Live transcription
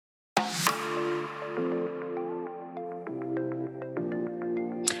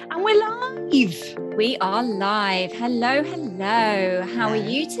we're live. We are live. Hello, hello. How are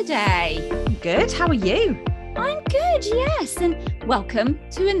you today? I'm good. How are you? I'm good, yes. And welcome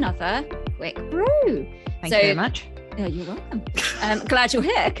to another Quick Brew. Thank you very much. Oh, you're welcome. Glad you're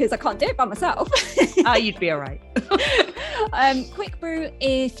here because I can't do it by myself. You'd be all right. Quick Brew,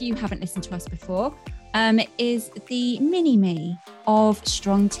 if you haven't listened to us before, is the mini-me of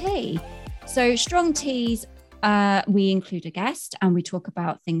strong tea. So strong teas, we include a guest and we talk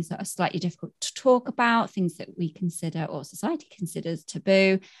about things that are slightly difficult to talk about, things that we consider or society considers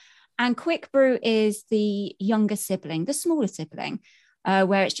taboo. And Quick Brew is the younger sibling, the smaller sibling,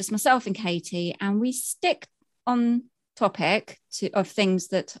 where it's just myself and Katie, and we stick on topic of things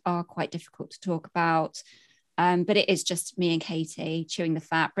that are quite difficult to talk about. But it is just me and Katie chewing the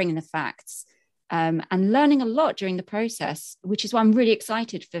fat, bringing the facts, and learning a lot during the process, which is why I'm really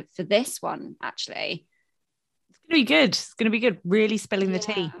excited for this one, actually. It's going to be good. It's going to be good. Really spilling the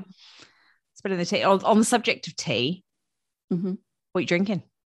tea. Spilling the tea. On the subject of tea, What are you drinking?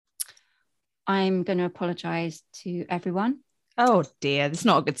 I'm going to apologise to everyone. Oh, dear. This is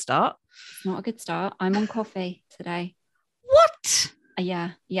not a good start. It's not a good start. I'm on coffee today. What?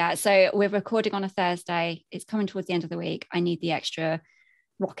 Yeah. So we're recording on a Thursday. It's coming towards the end of the week. I need the extra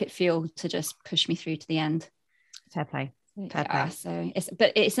rocket fuel to just push me through to the end. Fair play. So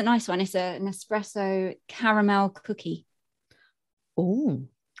it's a nice one. It's an espresso caramel cookie. Oh,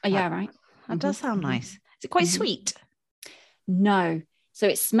 yeah, right. That does sound nice. Is it quite sweet? No. So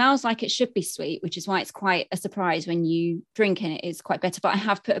it smells like it should be sweet, which is why it's quite a surprise when you drink it. It's quite bitter, but I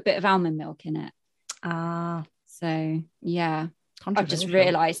have put a bit of almond milk in it. So yeah, I've just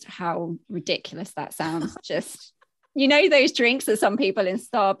realised how ridiculous that sounds. Just, those drinks that some people in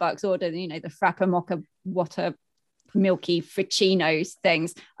Starbucks order, the Frappa Mocha Water milky frappuccinos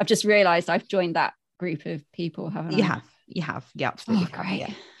things. I've just realised I've joined that group of people, haven't I? You have. Yeah, absolutely. Oh, great.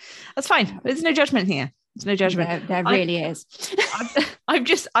 Yeah. That's fine. There's no judgment here. There's no judgment. There really is. I've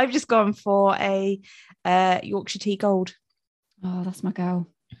just gone for a Yorkshire Tea Gold. Oh, that's my girl.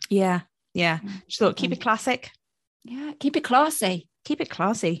 Yeah. Just thought, keep it classic. Yeah, keep it classy. Keep it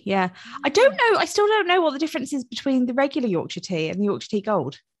classy. Yeah. I don't know. I still don't know what the difference is between the regular Yorkshire tea and the Yorkshire Tea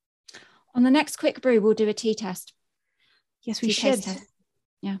Gold. On the next Quick Brew, we'll do a tea test. Yes, we should.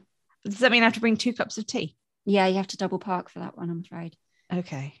 Yeah. Does that mean I have to bring 2 cups of tea? Yeah, you have to double park for that one, I'm afraid.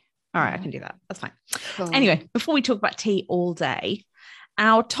 Okay. All right, I can do that. That's fine. Cool. Anyway, before we talk about tea all day,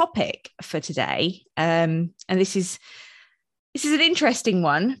 our topic for today, and this is an interesting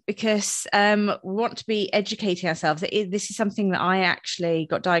one because we want to be educating ourselves. This is something that I actually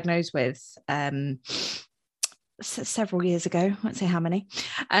got diagnosed with several years ago. I won't say how many.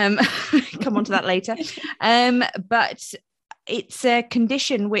 Come on to that later. But it's a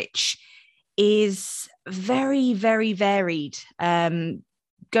condition which is very, very varied.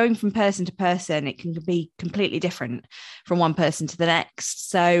 Going from person to person, it can be completely different from one person to the next.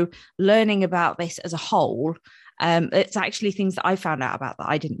 So learning about this as a whole, it's actually things that I found out about that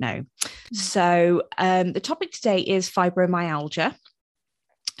I didn't know. So the topic today is fibromyalgia.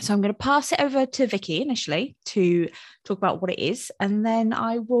 So I'm going to pass it over to Vicky initially to talk about what it is, and then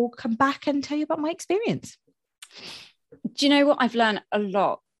I will come back and tell you about my experience. Do you know what? I've learned a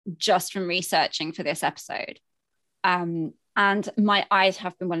lot just from researching for this episode. And my eyes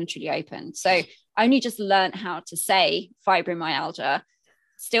have been well and truly opened. So I only just learned how to say fibromyalgia.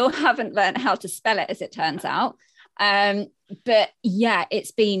 Still haven't learned how to spell it, as it turns out. But yeah,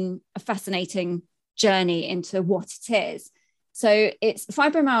 it's been a fascinating journey into what it is. So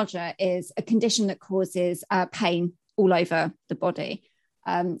fibromyalgia is a condition that causes pain all over the body.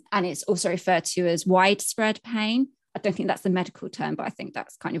 And it's also referred to as widespread pain. I don't think that's the medical term, but I think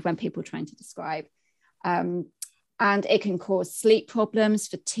that's kind of when people are trying to describe. And it can cause sleep problems,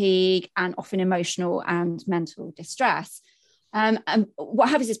 fatigue, and often emotional and mental distress. And what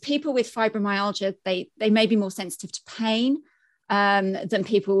happens is people with fibromyalgia, they may be more sensitive to pain than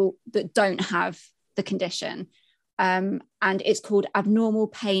people that don't have the condition. And it's called abnormal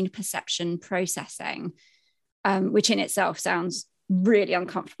pain perception processing, which in itself sounds really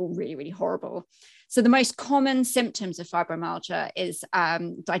uncomfortable, really, really horrible. So the most common symptoms of fibromyalgia is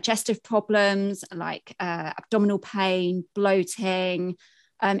digestive problems like abdominal pain, bloating,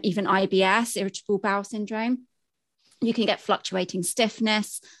 even IBS, irritable bowel syndrome. You can get fluctuating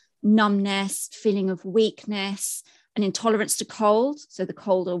stiffness, numbness, feeling of weakness, an intolerance to cold, so the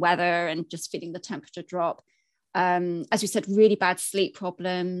colder weather and just feeling the temperature drop. As we said, really bad sleep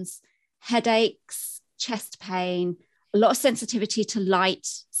problems, headaches, chest pain, a lot of sensitivity to light,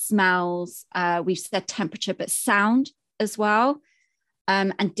 smells. We've said temperature, but sound as well.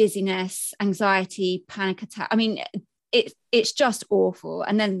 And dizziness, anxiety, panic attack. I mean, it's just awful.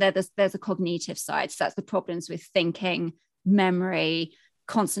 And then there's a cognitive side. So that's the problems with thinking, memory,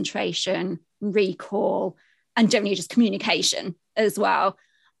 concentration, recall, and generally just communication as well.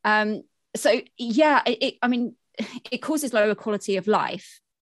 So yeah, I mean, it causes lower quality of life.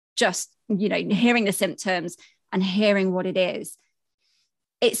 Just, hearing the symptoms and hearing what it is.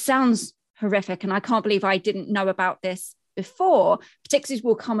 It sounds horrific. And I can't believe I didn't know about this before, particularly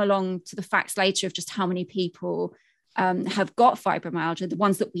we'll come along to the facts later of just how many people have got fibromyalgia, the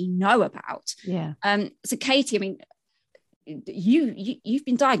ones that we know about. Yeah. So Katie, I mean, you've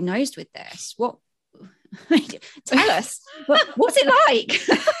been diagnosed with this. What? Tell us. What's it like?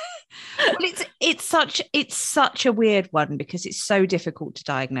 Well, it's such a weird one because it's so difficult to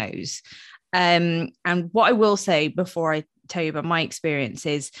diagnose. And what I will say before I tell you about my experience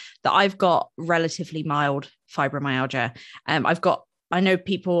is that I've got relatively mild fibromyalgia. I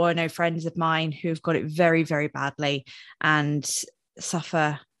know friends of mine who've got it very, very badly and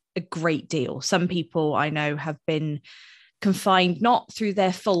suffer a great deal. Some people I know have been confined, not through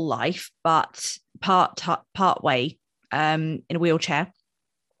their full life, but part way in a wheelchair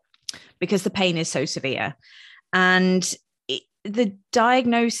because the pain is so severe. And the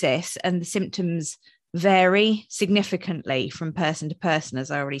diagnosis and the symptoms vary significantly from person to person,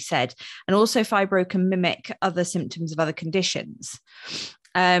 as I already said. And also fibro can mimic other symptoms of other conditions.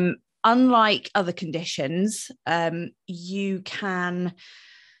 Unlike other conditions, there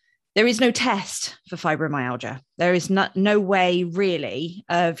is no test for fibromyalgia. There is no way really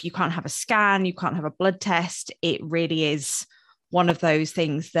you can't have a scan, you can't have a blood test. It really is one of those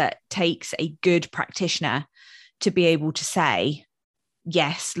things that takes a good practitioner to be able to say,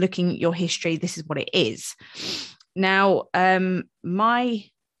 yes, looking at your history, this is what it is. Now, my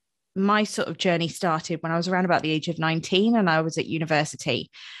sort of journey started when I was around about the age of 19 and I was at university,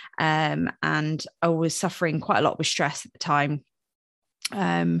 and I was suffering quite a lot with stress at the time.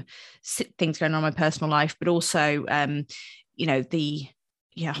 Things going on in my personal life, but also,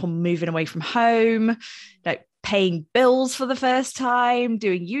 moving away from home, like paying bills for the first time,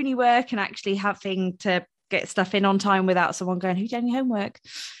 doing uni work and actually having to get stuff in on time without someone going, who's doing your homework?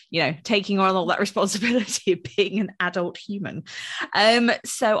 Taking on all that responsibility of being an adult human.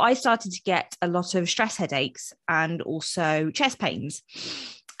 So I started to get a lot of stress headaches and also chest pains.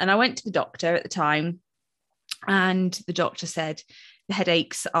 And I went to the doctor at the time, and the doctor said the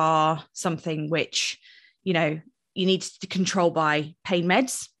headaches are something which, you need to control by pain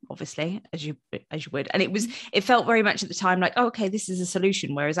meds, obviously, as you would. And it felt very much at the time like, oh, okay, this is a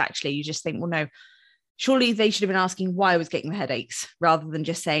solution. Whereas actually you just think, well, no, surely they should have been asking why I was getting the headaches rather than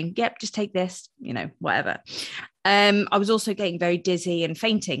just saying, yep, just take this, whatever. I was also getting very dizzy and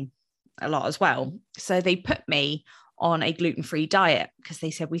fainting a lot as well. So they put me on a gluten-free diet because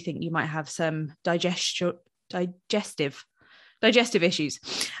they said, we think you might have some digestive issues.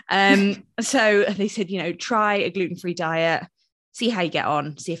 So they said, try a gluten-free diet, see how you get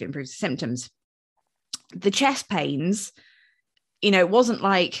on, see if it improves the symptoms. The chest pains, it wasn't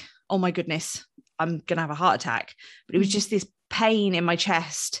like, oh my goodness, I'm going to have a heart attack, but it was just this pain in my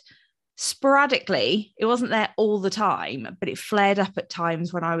chest sporadically. It wasn't there all the time, but it flared up at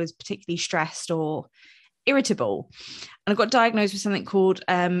times when I was particularly stressed or irritable. And I got diagnosed with something called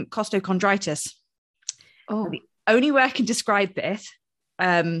costochondritis. Oh. The only way I can describe this,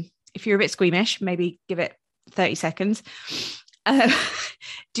 if you're a bit squeamish, maybe give it 30 seconds.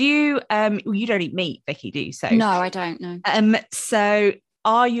 You don't eat meat, Vicky, do you? So no, I don't know. So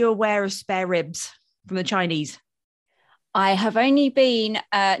are you aware of spare ribs from the Chinese? I have only been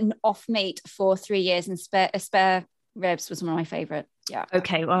off meat for 3 years, and spare ribs was one of my favorite. Yeah.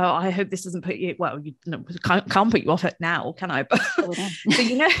 Okay. Well, I hope this doesn't put you. Well, you can't put you off it now, can I? But so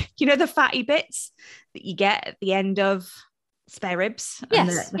the fatty bits that you get at the end of spare ribs, and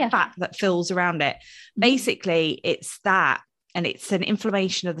the fat that fills around it. Basically, it's that, and it's an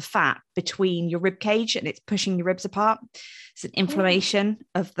inflammation of the fat between your rib cage, and it's pushing your ribs apart. It's an inflammation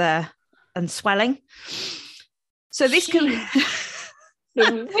of and swelling. So this can.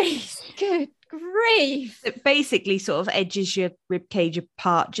 Good grief. It basically sort of edges your rib cage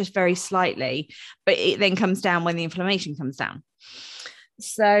apart just very slightly, but it then comes down when the inflammation comes down.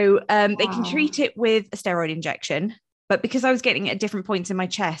 So they can treat it with a steroid injection, but because I was getting it at different points in my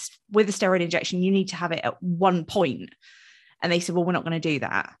chest, with a steroid injection, you need to have it at one point. And they said, well, we're not going to do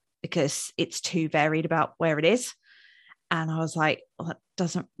that because it's too varied about where it is. And I was like, well, that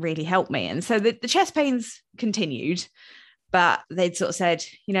doesn't really help me. And so the chest pains continued. But they'd sort of said,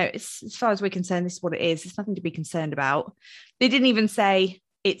 it's, as far as we're concerned, this is what it is. There's nothing to be concerned about. They didn't even say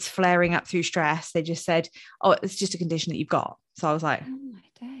it's flaring up through stress. They just said, oh, it's just a condition that you've got. So I was like, oh my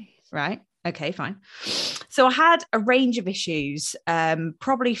days. Right. Okay, fine. So I had a range of issues,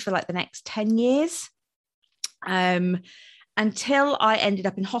 probably for like the next 10 years, until I ended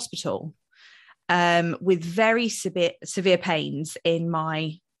up in hospital with very severe pains in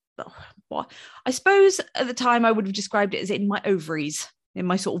my, what I suppose at the time I would have described it as in my ovaries, in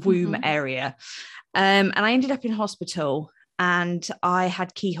my sort of womb area. And I ended up in hospital and I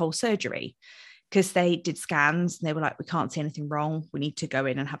had keyhole surgery because they did scans and they were like, we can't see anything wrong. We need to go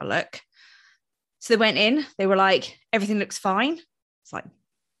in and have a look. So they went in, they were like, everything looks fine. It's like,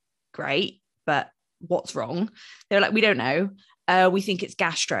 great, but what's wrong? They were like, we don't know. We think it's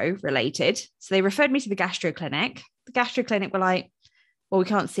gastro related. So they referred me to the gastro clinic. The gastro clinic were like, well, we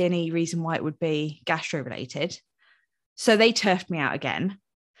can't see any reason why it would be gastro related. So they turfed me out again.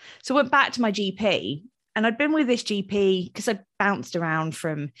 So I went back to my GP, and I'd been with this GP because I bounced around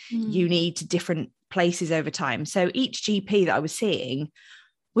from uni to different places over time. So each GP that I was seeing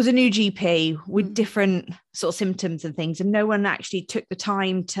was a new GP with different sort of symptoms and things. And no one actually took the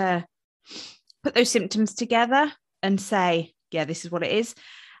time to put those symptoms together and say, yeah, this is what it is.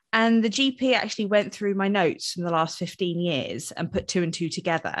 And the GP actually went through my notes from the last 15 years and put 2 and 2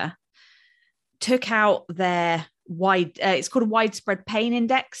 together, took out their it's called a widespread pain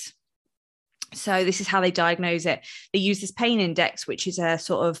index. So this is how they diagnose it. They use this pain index, which is a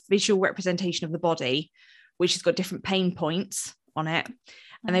sort of visual representation of the body, which has got different pain points on it.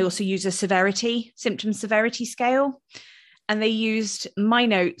 And they also use a symptom severity scale. And they used my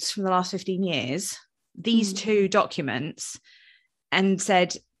notes from the last 15 years, these 2 documents, and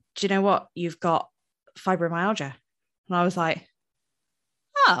said, do you know what? You've got fibromyalgia. And I was like,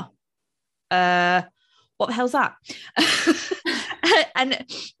 oh, what the hell's that? And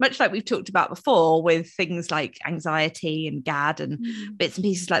much like we've talked about before with things like anxiety and GAD and bits and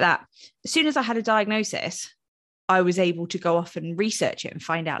pieces like that, as soon as I had a diagnosis, I was able to go off and research it and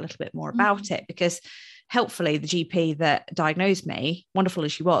find out a little bit more about it, because helpfully the GP that diagnosed me, wonderful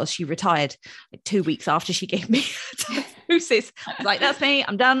as she was, she retired like 2 weeks after she gave me a diagnosis. I was like, that's me,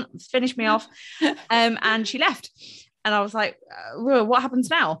 I'm done, finish me off. And she left. And I was like, well, what happens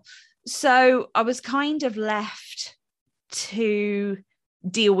now? So I was kind of left to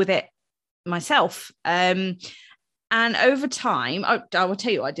deal with it myself. And over time, I will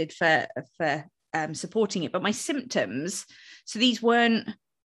tell you what I did for supporting it, but my symptoms, so these weren't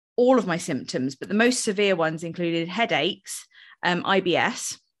all of my symptoms, but the most severe ones included headaches,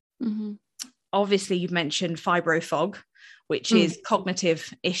 IBS. Obviously, you've mentioned fibrofog, which is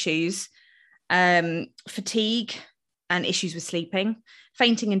cognitive issues, fatigue and issues with sleeping,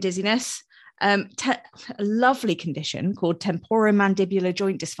 fainting and dizziness, a lovely condition called temporomandibular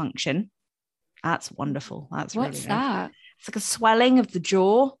joint dysfunction. That's wonderful. That's What's really that? nice. It's like a swelling of the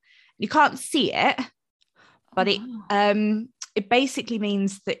jaw. You can't see it, but it basically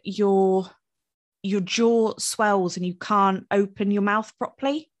means that your jaw swells and you can't open your mouth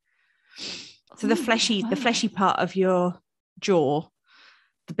properly. So the fleshy part of your jaw,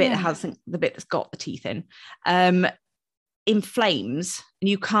 the bit that's got the teeth in, inflames, and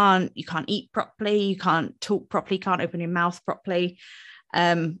you can't eat properly, you can't talk properly, can't open your mouth properly.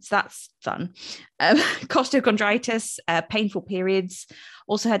 So that's fun. Costochondritis, painful periods.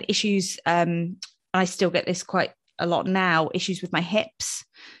 Also had issues, I still get this quite a lot now, issues with my hips.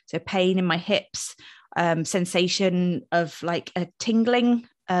 So pain in my hips, sensation of like a tingling,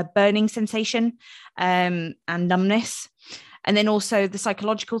 burning sensation, and numbness. And then also the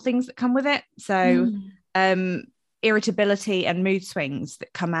psychological things that come with it. So irritability and mood swings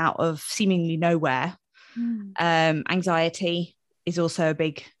that come out of seemingly nowhere. Anxiety is also a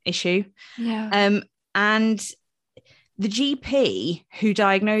big issue. And the GP who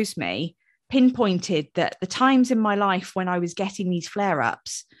diagnosed me pinpointed that the times in my life when I was getting these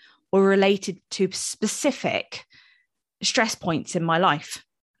flare-ups were related to specific stress points in my life.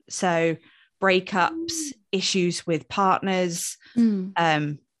 So breakups, issues with partners,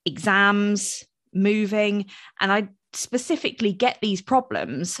 exams, moving. And I specifically get these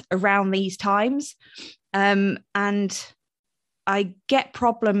problems around these times. And I get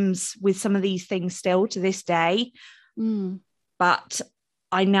problems with some of these things still to this day. But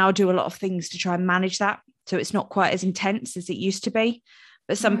I now do a lot of things to try and manage that. So it's not quite as intense as it used to be.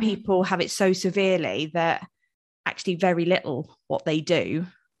 But some people have it so severely that actually very little what they do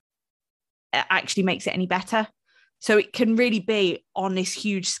actually makes it any better. So it can really be on this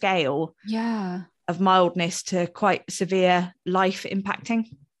huge scale of mildness to quite severe life impacting.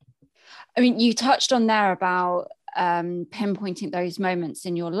 I mean, you touched on there about pinpointing those moments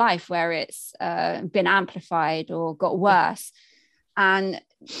in your life where it's been amplified or got worse. And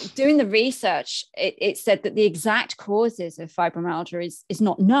doing the research, it said that the exact causes of fibromyalgia is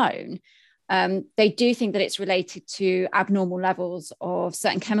not known. They do think that it's related to abnormal levels of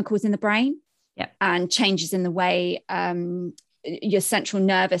certain chemicals in the brain, and changes in the way your central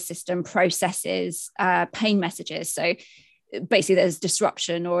nervous system processes pain messages. So basically there's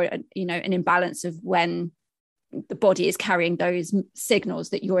disruption or an imbalance of when the body is carrying those signals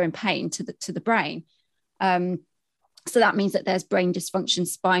that you're in pain to the brain. So that means that there's brain dysfunction,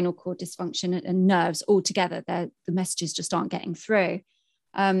 spinal cord dysfunction, and nerves all together. The messages just aren't getting through.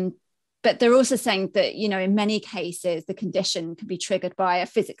 But they're also saying that, in many cases, the condition can be triggered by a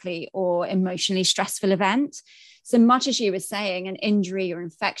physically or emotionally stressful event. So much as you were saying, an injury or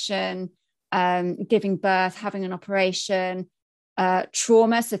infection, giving birth, having an operation,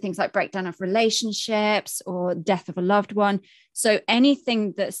 trauma, so things like breakdown of relationships or death of a loved one. So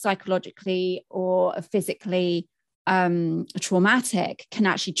anything that's psychologically or physically traumatic can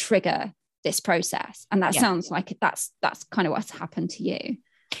actually trigger this process. And that sounds like that's kind of what's happened to you.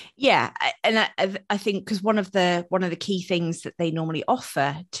 Yeah, and I think because one of the key things that they normally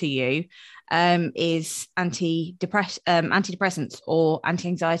offer to you is antidepressants or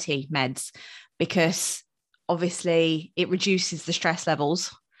anti-anxiety meds, because obviously it reduces the stress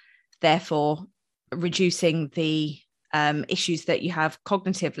levels, therefore reducing the issues that you have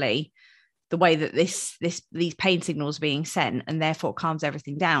cognitively, the way that these pain signals are being sent, and therefore calms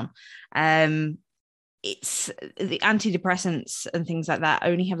everything down. It's the antidepressants and things like that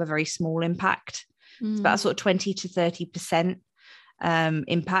only have a very small impact. It's about sort of 20 to 30%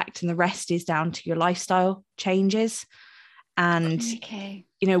 impact, and the rest is down to your lifestyle changes. And I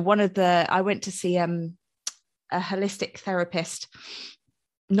went to see a holistic therapist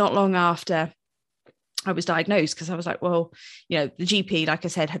not long after I was diagnosed, because I was like, well, the GP, like I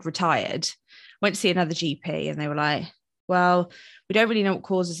said, had retired. Went to see another GP, and they were like, well, we don't really know what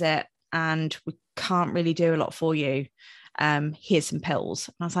causes it, and we can't really do a lot for you. Here's some pills.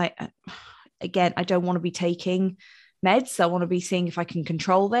 And I was like, again, I don't want to be taking meds. I want to be seeing if I can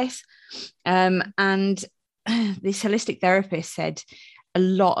control this. And this holistic therapist said a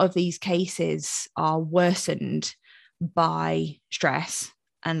lot of these cases are worsened by stress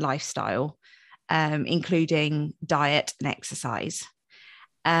and lifestyle, including diet and exercise.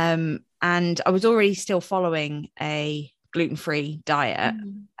 And I was already still following a gluten-free diet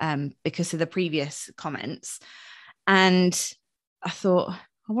because of the previous comments, and I thought,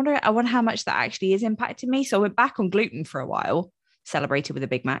 I wonder how much that actually is impacting me. So I went back on gluten for a while, celebrated with a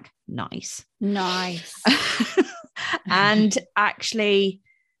Big Mac. Nice And actually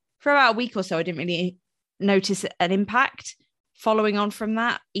for about a week or so I didn't really notice an impact. Following on from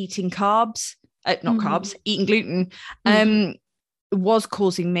that, eating eating gluten was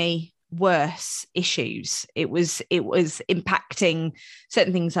causing me worse issues. It was impacting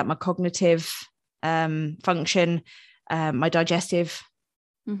certain things like my cognitive function, my digestive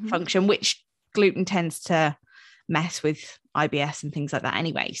function, which gluten tends to mess with IBS and things like that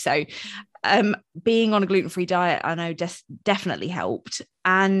anyway. So being on a gluten-free diet, I know definitely helped.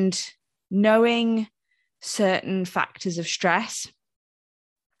 And knowing certain factors of stress,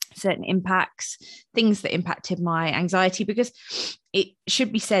 certain impacts, things that impacted my anxiety, because it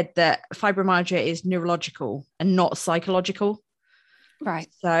should be said that fibromyalgia is neurological and not psychological. Right.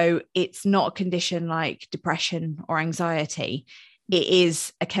 So it's not a condition like depression or anxiety. It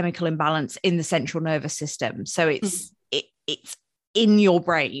is a chemical imbalance in the central nervous system. So it's in your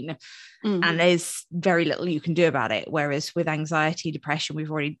brain, and there's very little you can do about it. Whereas with anxiety, depression,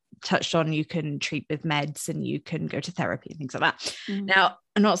 we've already touched on, you can treat with meds and you can go to therapy and things like that. Now,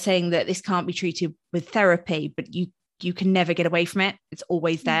 I'm not saying that this can't be treated with therapy, but you can never get away from it. It's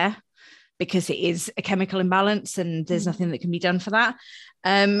always there because it is a chemical imbalance, and there's nothing that can be done for that.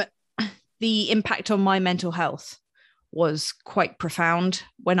 The impact on my mental health was quite profound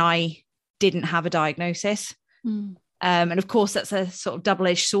when I didn't have a diagnosis. And of course, that's a sort of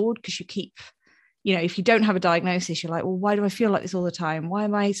double-edged sword, because you keep, if you don't have a diagnosis, you're like, well, why do I feel like this all the time? Why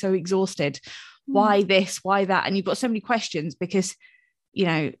am I so exhausted? Why this? Why that? And you've got so many questions because,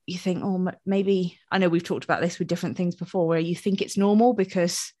 you think, oh, maybe, I know we've talked about this with different things before, where you think it's normal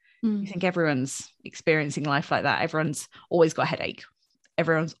because you think everyone's experiencing life like that. Everyone's always got a headache.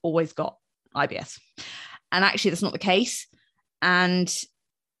 Everyone's always got IBS. And actually, that's not the case. And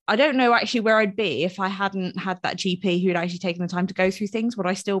I don't know actually where I'd be if I hadn't had that GP who'd actually taken the time to go through things. Would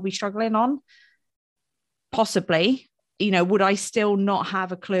I still be struggling on? Possibly. Would I still not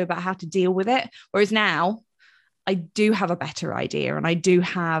have a clue about how to deal with it? Whereas now I do have a better idea, and I do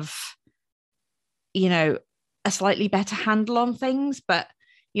have, a slightly better handle on things. But,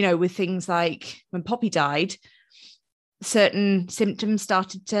 with things like when Poppy died, certain symptoms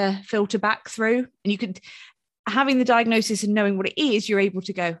started to filter back through, and you could, having the diagnosis and knowing what it is, you're able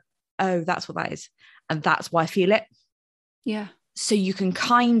to go, oh, that's what that is. And that's why I feel it. Yeah. So you can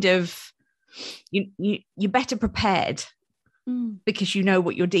kind of, you're better prepared because you know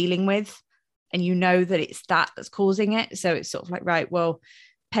what you're dealing with and you know that it's that's causing it. So it's sort of like, right, well,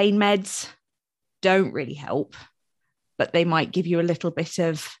 pain meds don't really help, but they might give you a little bit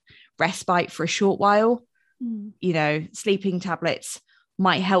of respite for a short while. You know, sleeping tablets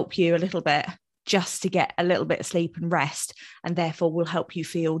might help you a little bit just to get a little bit of sleep and rest, and therefore will help you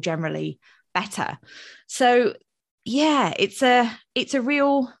feel generally better. So yeah, it's a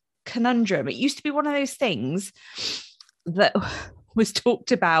real conundrum. It used to be one of those things that was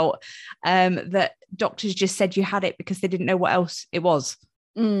talked about, that doctors just said you had it because they didn't know what else it was.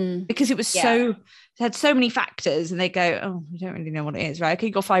 Because it was it had so many factors, and they go, oh, we don't really know what it is, right? Okay,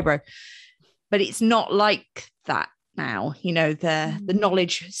 you got fibro. But it's not like that now. You know, the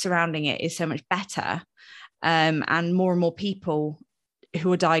knowledge surrounding it is so much better, and more people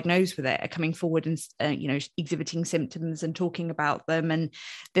who are diagnosed with it are coming forward and you know, exhibiting symptoms and talking about them. And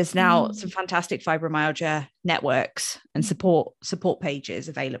there's now some fantastic fibromyalgia networks and support pages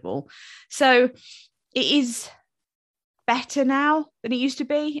available. So it is better now than it used to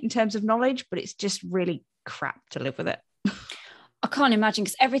be in terms of knowledge, but it's just really crap to live with it. I can't imagine,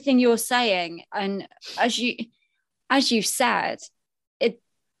 because everything you're saying, and as you've said,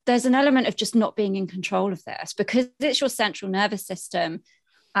 there's an element of just not being in control of this, because it's your central nervous system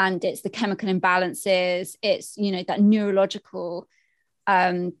and it's the chemical imbalances, it's, you know, that neurological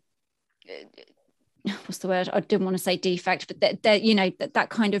what's the word, I didn't want to say defect, but that you know, that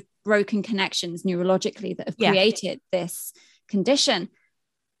kind of broken connections neurologically that have created this condition.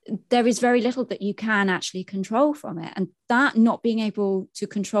 There is very little that you can actually control from it. And that not being able to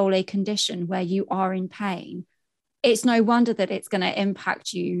control a condition where you are in pain, it's no wonder that it's going to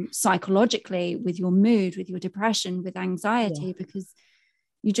impact you psychologically, with your mood, with your depression, with anxiety, because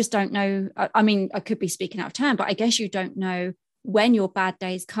you just don't know. I mean, I could be speaking out of turn, but I guess you don't know when your bad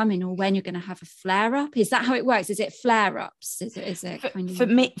day is coming or when you're going to have a flare up. Is that how it works? Is it flare ups? Is it kind of...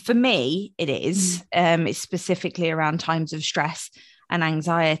 For me, it is. It's specifically around times of stress and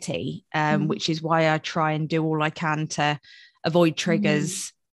anxiety, which is why I try and do all I can to avoid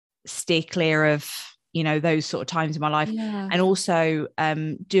triggers, steer clear of, you know, those sort of times in my life, and also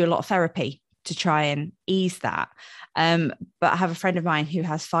do a lot of therapy to try and ease that. But I have a friend of mine who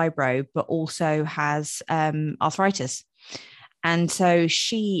has fibro, but also has arthritis. And so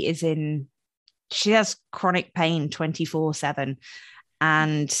she has chronic pain 24/7.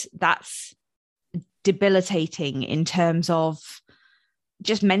 And that's debilitating in terms of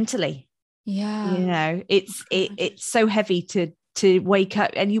just mentally. You know, it's so heavy to wake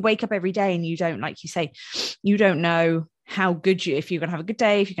up, and you wake up every day and you don't, like you say, you don't know how good if you're going to have a good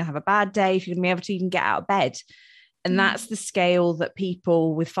day, if you're going to have a bad day, if you're going to be able to even get out of bed. And that's the scale that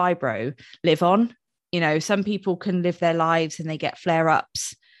people with fibro live on. You know, some people can live their lives and they get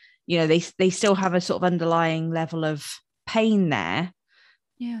flare-ups. You know, they still have a sort of underlying level of pain there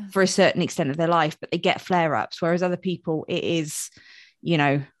for a certain extent of their life, but they get flare-ups. Whereas other people, it is, you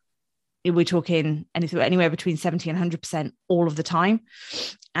know, we're talking anywhere between 70 and 100% all of the time.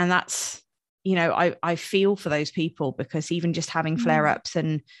 And that's, you know, I feel for those people, because even just having flare-ups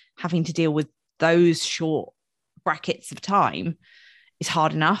and having to deal with those short brackets of time is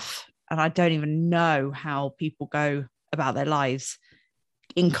hard enough. And I don't even know how people go about their lives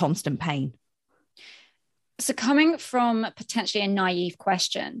in constant pain. So coming from potentially a naive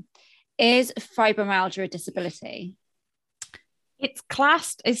question, is fibromyalgia a disability? It's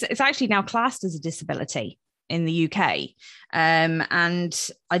actually now classed as a disability in the UK. And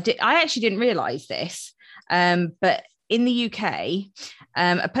I actually didn't realize this, but in the UK,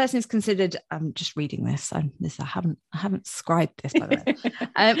 a person is considered, I'm just reading this. I haven't scribed this, by the way.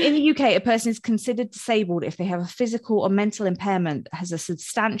 In the UK, a person is considered disabled if they have a physical or mental impairment that has a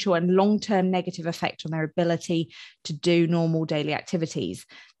substantial and long-term negative effect on their ability to do normal daily activities.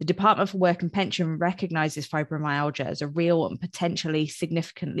 The Department for Work and Pension recognises fibromyalgia as a real and potentially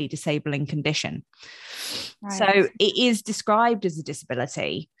significantly disabling condition. Right. So it is described as a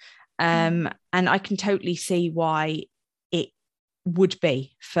disability. And I can totally see why it would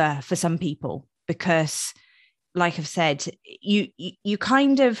be for some people, because like I've said, you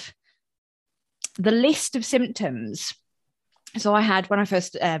kind of, the list of symptoms. So I had, when I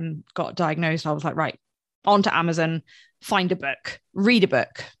first got diagnosed, I was like, right, on to Amazon, find a book, read a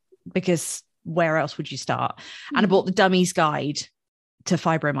book, because where else would you start? And I bought the Dummy's Guide to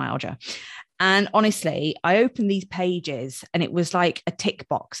Fibromyalgia. And honestly, I opened these pages and it was like a tick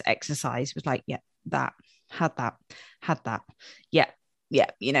box exercise. It was like, yeah, that, had that. Yeah.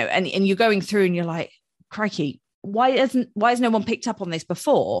 You know, and you're going through and you're like, crikey, why has no one picked up on this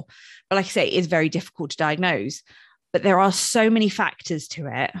before? But like I say, it is very difficult to diagnose, but there are so many factors to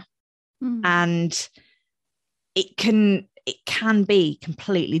it. And it can be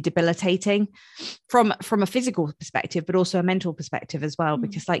completely debilitating from a physical perspective, but also a mental perspective as well,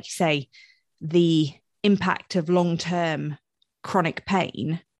 because like you say, the impact of long-term chronic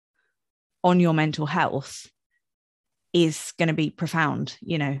pain on your mental health is going to be profound,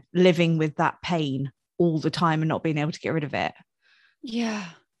 you know, living with that pain all the time and not being able to get rid of it. Yeah.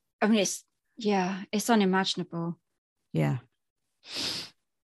 I mean, it's unimaginable. Yeah.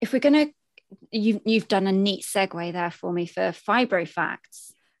 If we're going to, you've done a neat segue there for me for fibro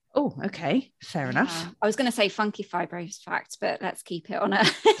facts. Oh, okay. Fair enough. I was going to say funky fibro facts, but let's keep it on a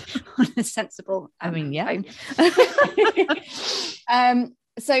sensible.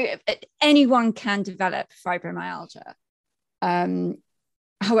 So anyone can develop fibromyalgia.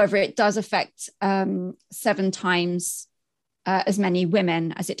 However, it does affect 7 times as many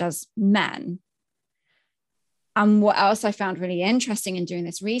women as it does men. And what else I found really interesting in doing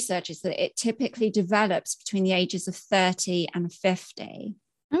this research is that it typically develops between the ages of 30 and 50.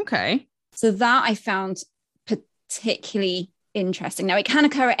 Okay. So that I found particularly interesting. Now, it can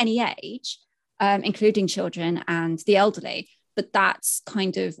occur at any age, including children and the elderly, but that's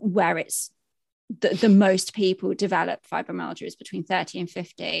kind of where it's the most people develop fibromyalgia is between 30 and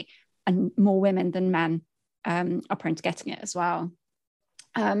 50, and more women than men are prone to getting it as well.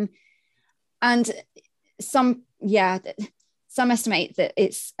 And some estimate that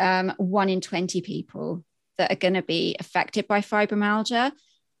it's 1 in 20 people that are going to be affected by fibromyalgia.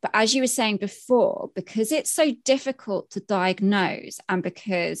 But as you were saying before, because it's so difficult to diagnose and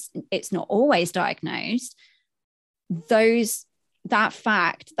because it's not always diagnosed,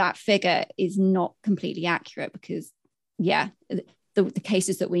 that figure is not completely accurate, because the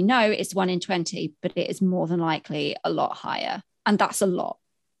cases that we know is 1 in 20, but it is more than likely a lot higher. And that's a lot.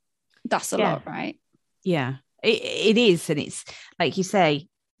 That's a lot, right? Yeah, it is. And it's like you say,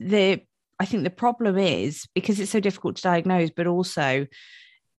 I think the problem is because it's so difficult to diagnose, but also,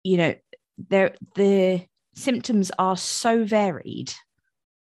 you know, the symptoms are so varied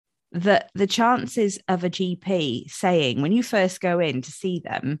that the chances of a GP saying when you first go in to see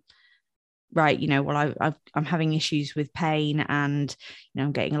them, right, you know, well, I'm having issues with pain and, you know,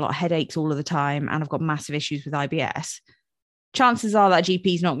 I'm getting a lot of headaches all of the time and I've got massive issues with IBS. Chances are that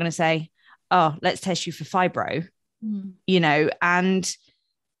GP is not going to say, oh, let's test you for fibro, you know, and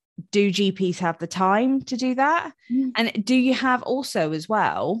do GPs have the time to do that? And do you have also as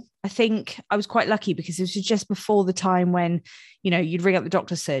well, I think I was quite lucky because this was just before the time when, you know, you'd ring up the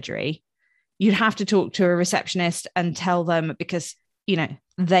doctor's surgery, you'd have to talk to a receptionist and tell them, because, you know,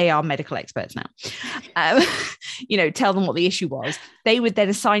 they are medical experts now, you know, tell them what the issue was. They would then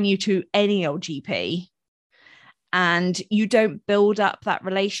assign you to any old GP and you don't build up that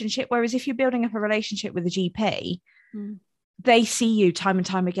relationship. Whereas if you're building up a relationship with a GP, they see you time and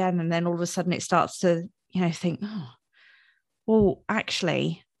time again. And then all of a sudden it starts to, you know, think, oh, well,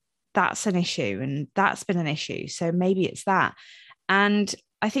 actually, that's an issue and that's been an issue. So maybe it's that. And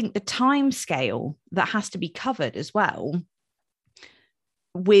I think the time scale that has to be covered as well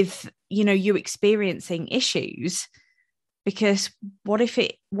with, you know, you experiencing issues, because what if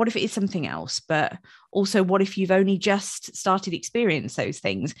it is something else? But also, what if you've only just started experience those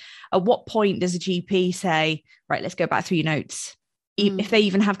things? At what point does a GP say, right, let's go back through your notes, if they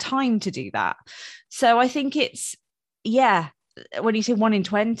even have time to do that? So I think it's, when you say 1 in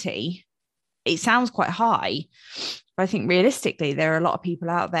 20, it sounds quite high, but I think realistically, there are a lot of people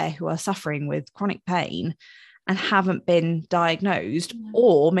out there who are suffering with chronic pain and haven't been diagnosed,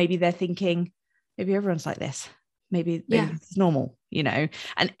 or maybe they're thinking, maybe everyone's like this. Maybe it's normal, you know,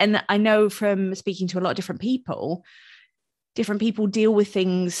 and I know from speaking to a lot of different people deal with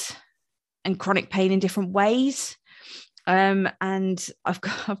things and chronic pain in different ways. And I've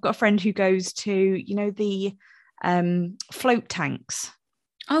got a friend who goes to, you know, the float tanks.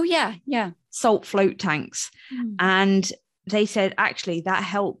 Oh yeah. Salt float tanks. And they said actually that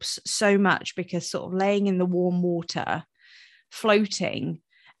helps so much because sort of laying in the warm water, floating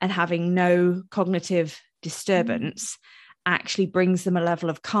and having no cognitive disturbance actually brings them a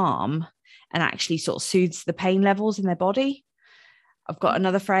level of calm and actually sort of soothes the pain levels in their body. I've got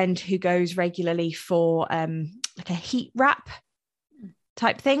another friend who goes regularly for like a heat wrap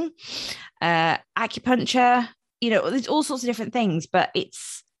type thing, acupuncture, you know, there's all sorts of different things, but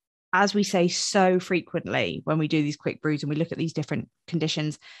it's, as we say so frequently when we do these quick brews and we look at these different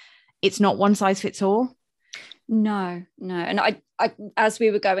conditions, it's not one size fits all. No. And I as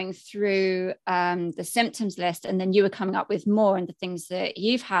we were going through the symptoms list, and then you were coming up with more and the things that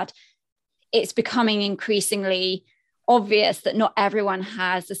you've had, it's becoming increasingly obvious that not everyone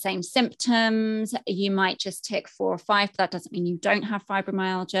has the same symptoms. You might just tick 4 or 5, but that doesn't mean you don't have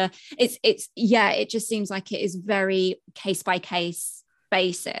fibromyalgia. It just seems like it is very case by case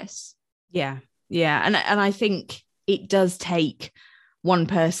basis. Yeah. And I think it does take one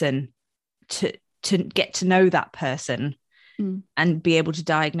person to get to know that person and be able to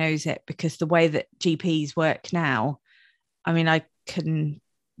diagnose it, because the way that GPs work now, I mean, my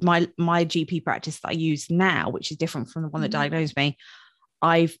GP practice that I use now, which is different from the one that diagnosed me,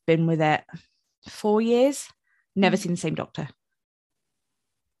 I've been with it 4 years, never seen the same doctor.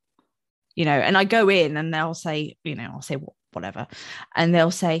 And I go in and they'll say, I'll say whatever. And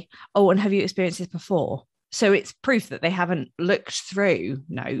they'll say, oh, and have you experienced this before? So it's proof that they haven't looked through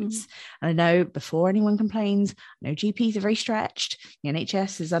notes. And I know before anyone complains, I know GPs are very stretched. The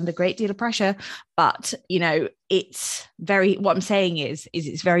NHS is under a great deal of pressure, but it's very, what I'm saying is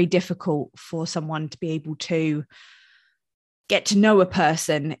it's very difficult for someone to be able to get to know a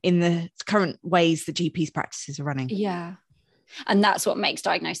person in the current ways the GP's practices are running. Yeah. And that's what makes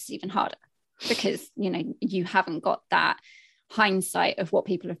diagnosis even harder, because, you haven't got that hindsight of what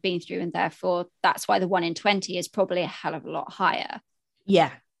people have been through, and therefore that's why the 1 in 20 is probably a hell of a lot higher.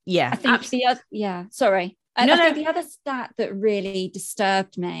 I think the other stat that really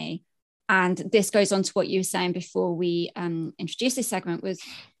disturbed me, and this goes on to what you were saying before we introduced this segment, was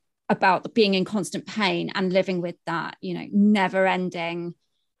about being in constant pain and living with that never ending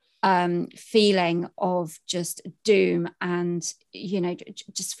feeling of just doom, and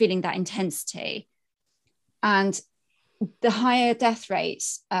just feeling that intensity. And the higher death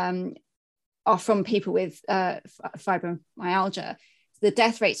rates are from people with fibromyalgia. The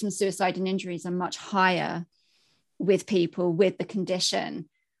death rates from suicide and injuries are much higher with people with the condition,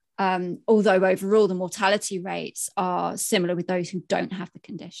 although overall the mortality rates are similar with those who don't have the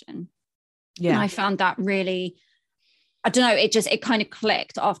condition. And I found that really, I don't know, it kind of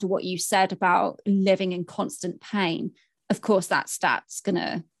clicked after what you said about living in constant pain. Of course, that stat's going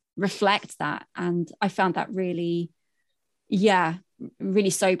to reflect that. And I found that really, really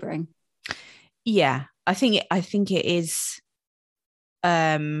sobering. Yeah, I think it is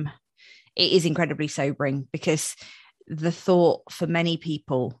incredibly sobering, because the thought for many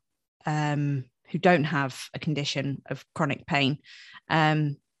people who don't have a condition of chronic pain,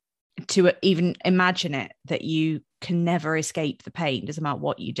 to even imagine it, that you can never escape the pain, doesn't matter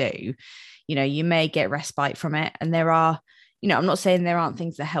what you do. You may get respite from it, and there are, I'm not saying there aren't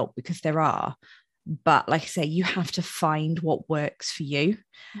things that help, because there are, but like I say, you have to find what works for you.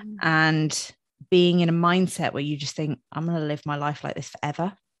 And being in a mindset where you just think, I'm going to live my life like this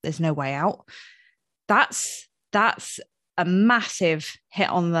forever, there's no way out, that's a massive hit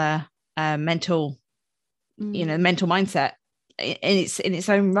on the mental mindset in its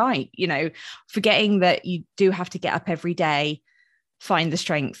own right. Forgetting that you do have to get up every day, find the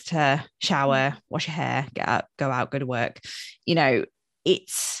strength to shower, wash your hair, get up, go out, go to work. It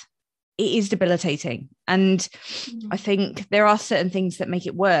is debilitating. And I think there are certain things that make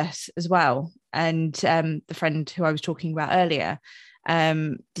it worse as well. And the friend who I was talking about earlier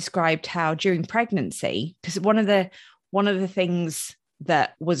described how during pregnancy, because one of the things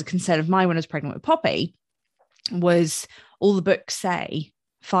that was a concern of mine when I was pregnant with Poppy was all the books say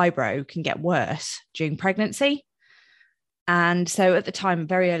fibro can get worse during pregnancy. And so at the time,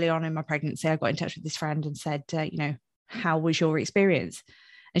 very early on in my pregnancy, I got in touch with this friend and said, how was your experience?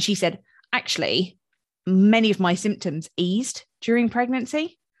 And she said, actually, many of my symptoms eased during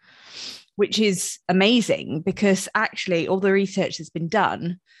pregnancy, which is amazing, because actually all the research that's been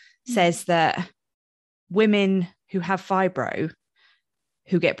done says that women who have fibro,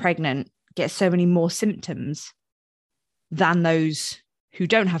 who get pregnant, get so many more symptoms than those who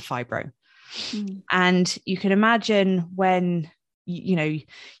don't have fibro. And you can imagine when you're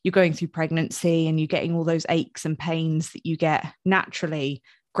going through pregnancy and you're getting all those aches and pains that you get naturally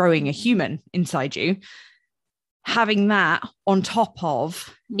growing a human inside you, having that on top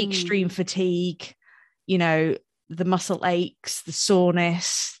of extreme fatigue, the muscle aches, the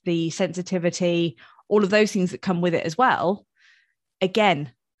soreness, the sensitivity, all of those things that come with it as well.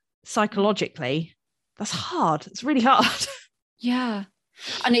 Again, psychologically, that's hard. It's really hard. Yeah.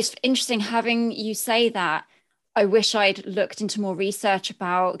 And it's interesting having you say that. I wish I'd looked into more research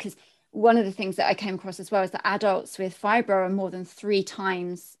about, because one of the things that I came across as well is that adults with fibro are more than 3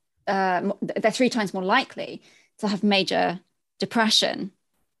 times, they're 3 times more likely to have major depression.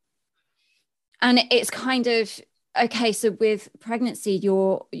 And it's kind of, okay, so with pregnancy,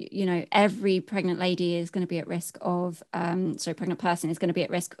 every pregnant lady is going to be at risk of, pregnant person is going to be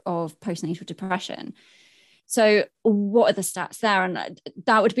at risk of postnatal depression. So what are the stats there? And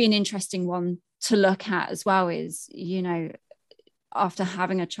that would be an interesting one to look at as well, is, you know, after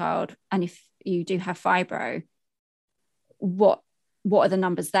having a child, and if you do have fibro, what are the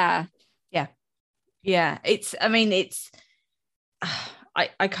numbers there? Yeah, I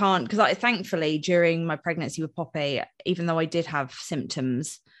can't, because I thankfully during my pregnancy with Poppy, even though I did have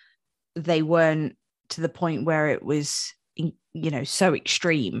symptoms, they weren't to the point where it was, you know, so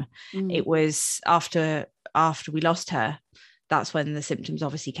extreme. It was after we lost her, that's when the symptoms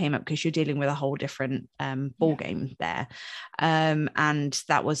obviously came up, because you're dealing with a whole different ball game there, and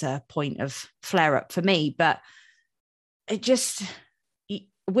that was a point of flare up for me. But it just,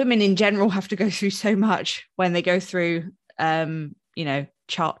 women in general have to go through so much when they go through you know,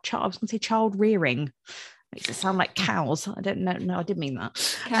 I was gonna say child rearing, makes it sound like cows. I don't know. No, I didn't mean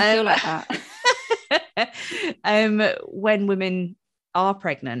that. Can't feel like that. When women are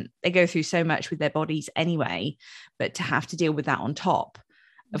pregnant, they go through so much with their bodies anyway, but to have to deal with that on top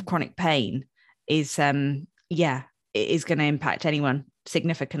of chronic pain is it is going to impact anyone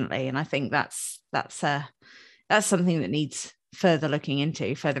significantly. And I think that's something that needs further looking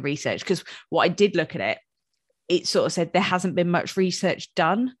into, further research, because what I did look at it sort of said there hasn't been much research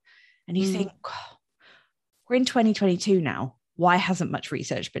done. And you think, oh, we're in 2022 now. Why hasn't much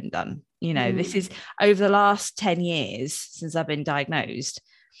research been done? You know, this is over the last 10 years since I've been diagnosed,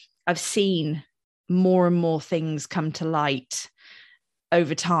 I've seen more and more things come to light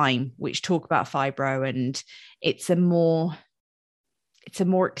over time, which talk about fibro, and it's a more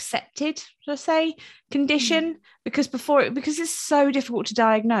accepted, should I say, condition, because it's so difficult to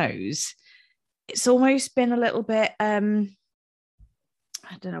diagnose, it's almost been a little bit I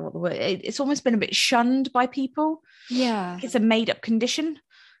don't know what the word, it's almost been a bit shunned by people. Yeah, it's a made-up condition,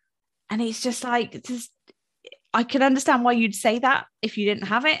 and it's just like, I can understand why you'd say that if you didn't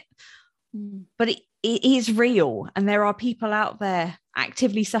have it, but it is real, and there are people out there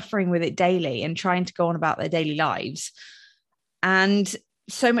actively suffering with it daily and trying to go on about their daily lives. And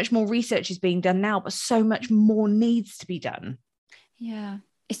so much more research is being done now, but so much more needs to be done. Yeah,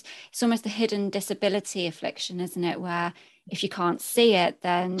 it's almost a hidden disability affliction, isn't it? Where if you can't see it,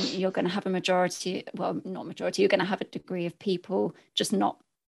 then you're going to have not majority, you're going to have a degree of people just not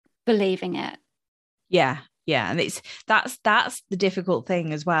believing it. Yeah. And that's the difficult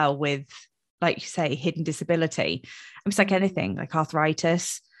thing as well with, like you say, hidden disability. It's like anything, like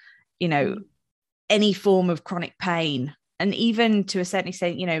arthritis, you know, any form of chronic pain. And even to a certain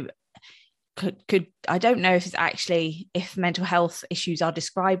extent, you know, could I don't know if mental health issues are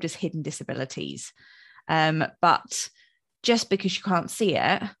described as hidden disabilities, but just because you can't see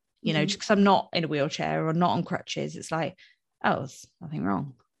it, you know, just because I'm not in a wheelchair or not on crutches, it's like, oh, there's nothing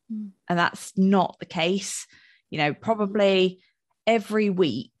wrong. And that's not the case. You know, probably every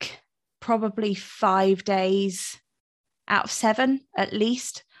week, probably 5 days out of 7 at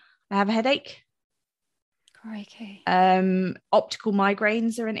least, I have a headache. Crikey. Optical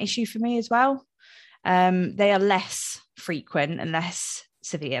migraines are an issue for me as well. They are less frequent and less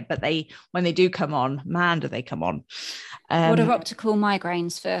severe, but when they do come on, man, do they come on. What are optical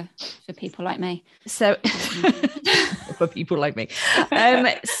migraines for people like me? So for people like me.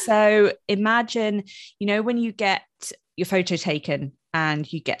 So imagine, you know, when you get your photo taken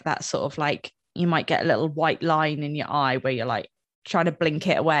and you get that sort of like, you might get a little white line in your eye where you're like trying to blink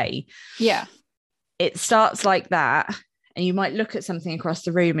it away. Yeah. It starts like that. And you might look at something across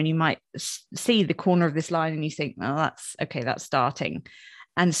the room and you might see the corner of this line and you think, oh, that's okay, that's starting.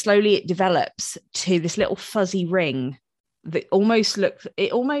 And slowly it develops to this little fuzzy ring that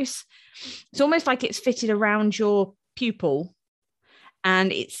it's almost like it's fitted around your pupil.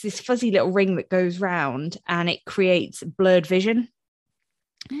 And it's this fuzzy little ring that goes round and it creates blurred vision.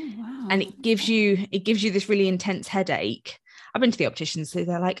 Oh, wow. And it gives you this really intense headache. I've been to the opticians, so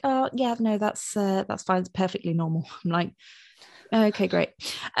they're like, oh yeah, no, that's fine, it's perfectly normal. I'm like, okay, great.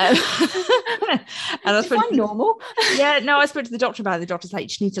 And I spoke to normal. Yeah, no, I spoke to the doctor about it. The doctor's like, you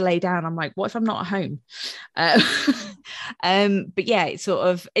just need to lay down. I'm like, what if I'm not at home? But yeah, it's sort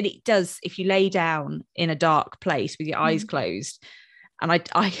of, and it does, if you lay down in a dark place with your eyes closed. And I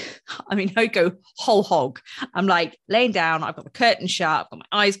mean, I go whole hog. I'm like laying down, I've got the curtain shut, I've got my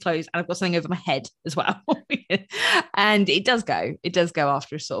eyes closed, and I've got something over my head as well. And it does go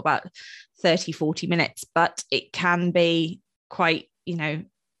after sort of about 30, 40 minutes, but it can be quite, you know,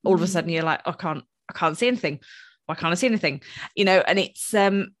 all of a sudden you're like, I can't see anything. Why can't I see anything? You know, and it's,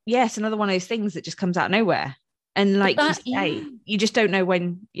 it's another one of those things that just comes out of nowhere. And like you say, you just don't know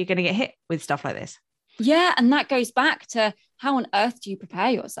when you're going to get hit with stuff like this. Yeah. And that goes back to, how on earth do you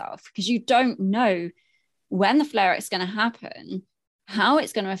prepare yourself? Because you don't know when the flare is going to happen, how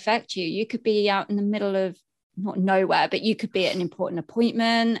it's going to affect you. You could be out in the middle of not nowhere, but you could be at an important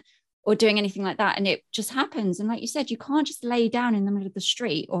appointment or doing anything like that, and it just happens. And like you said, you can't just lay down in the middle of the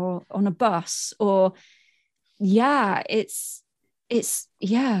street or on a bus, or it's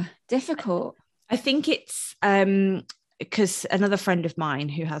difficult. I think it's because another friend of mine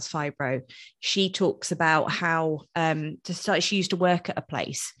who has fibro, she talks about how she used to work at a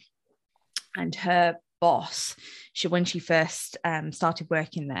place, and her boss, when she first started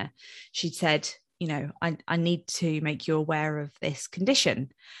working there, she'd said, you know, I need to make you aware of this condition.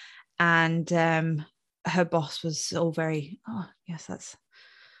 And her boss was all very, oh yes,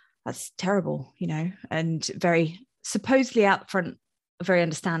 that's terrible, you know, and very supposedly out front, very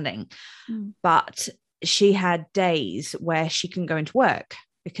understanding. But she had days where she couldn't go into work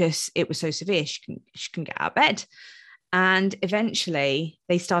because it was so severe. She couldn't get out of bed. And eventually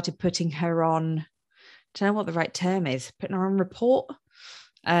they started putting her on, I don't know what the right term is, putting her on report.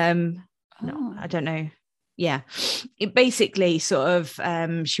 No, I don't know. Yeah, it basically sort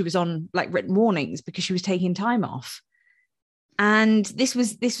of she was on like written warnings because she was taking time off. And this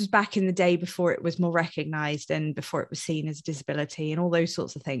was back in the day before it was more recognized and before it was seen as a disability and all those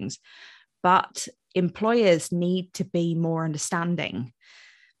sorts of things. But employers need to be more understanding,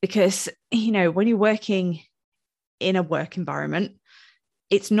 because, you know, when you're working in a work environment,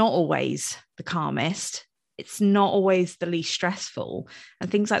 it's not always the calmest. It's not always the least stressful, and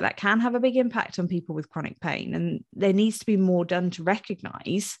things like that can have a big impact on people with chronic pain. And there needs to be more done to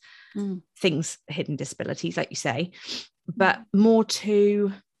recognize things, hidden disabilities, like you say, but more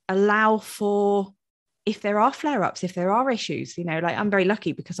to allow for, if there are flare-ups, if there are issues, you know, like I'm very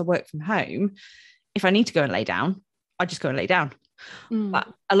lucky because I work from home. If I need to go and lay down, I just go and lay down. But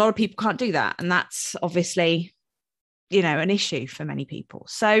a lot of people can't do that. And that's obviously, you know, an issue for many people.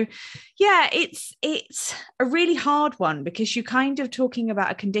 So yeah, it's a really hard one, because you're kind of talking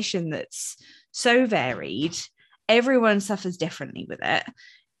about a condition that's so varied. Everyone suffers differently with it.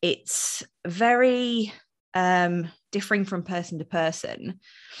 It's very differing from person to person.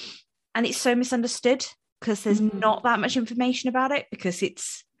 And it's so misunderstood because there's not that much information about it, because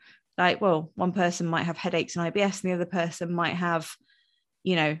it's like, well, one person might have headaches and IBS and the other person might have,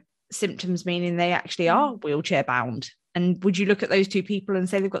 you know, symptoms meaning they actually are wheelchair bound. And would you look at those two people and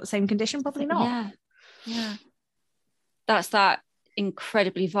say they've got the same condition? Probably not. Yeah. That's that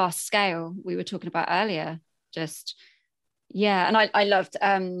incredibly vast scale we were talking about earlier. Just, yeah. And I loved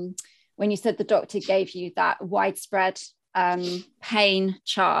when you said the doctor gave you that widespread pain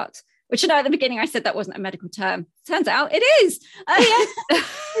chart, which, you know, at the beginning I said that wasn't a medical term. Turns out it is.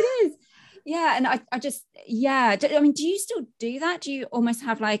 It is. Yeah. And I just, yeah. I mean, do you still do that? Do you almost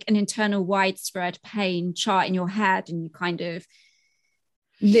have like an internal widespread pain chart in your head, and you kind of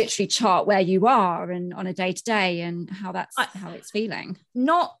literally chart where you are and on a day-to-day and how it's feeling?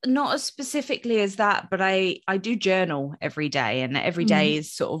 Not as specifically as that, but I do journal every day, and every day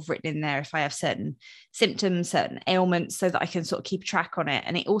is sort of written in there if I have certain symptoms, certain ailments, so that I can sort of keep track on it.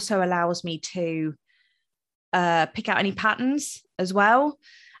 And it also allows me to pick out any patterns as well.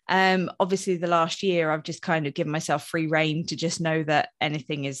 Obviously the last year I've just kind of given myself free rein to just know that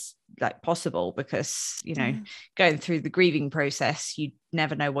anything is like possible, because, you know, going through the grieving process, you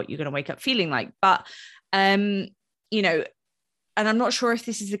never know what you're going to wake up feeling like. But you know, and I'm not sure if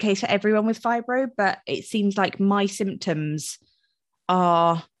this is the case for everyone with fibro, but it seems like my symptoms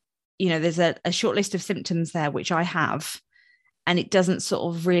are, you know, there's a short list of symptoms there which I have, and it doesn't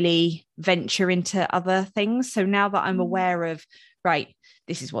sort of really venture into other things. So now that I'm aware of, right,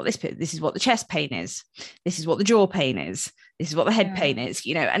 this is what the chest pain is, this is what the jaw pain is, this is what the head pain is,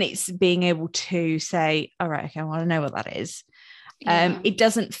 you know, and it's being able to say, all right, okay, I want to know what that is. It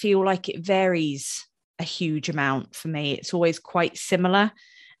doesn't feel like it varies a huge amount for me. It's always quite similar,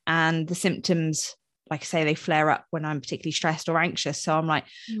 and the symptoms, like I say, they flare up when I'm particularly stressed or anxious. So I'm like,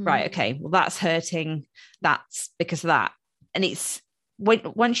 right, okay, well, that's hurting, that's because of that. And it's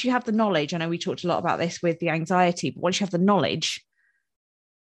once you have the knowledge, I know we talked a lot about this with the anxiety, but once you have the knowledge,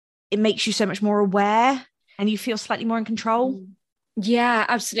 it makes you so much more aware and you feel slightly more in control. Yeah,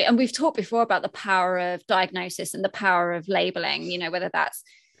 absolutely. And we've talked before about the power of diagnosis and the power of labeling, you know, whether that's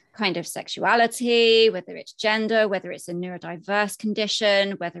kind of sexuality, whether it's gender, whether it's a neurodiverse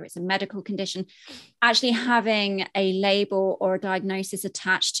condition, whether it's a medical condition. Actually having a label or a diagnosis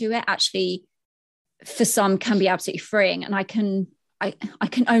attached to it actually, for some, can be absolutely freeing. And I can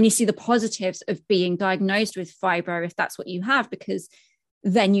only see the positives of being diagnosed with fibro if that's what you have, because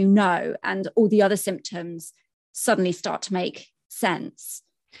then you know, and all the other symptoms suddenly start to make sense.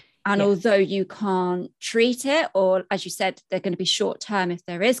 And although you can't treat it, or as you said, they're going to be short term if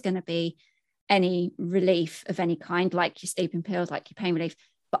there is going to be any relief of any kind, like your sleeping pills, like your pain relief,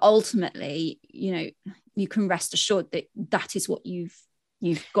 but ultimately, you know, you can rest assured that that is what you've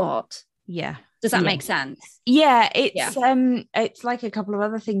got. Yeah. Does that make sense? Yeah, it's like a couple of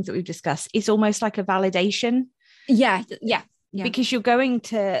other things that we've discussed. It's almost like a validation. Yeah. Because you're going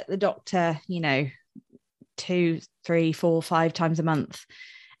to the doctor, 2, 3, 4, 5 times a month,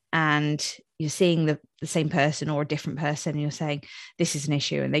 and you're seeing the same person or a different person, and you're saying this is an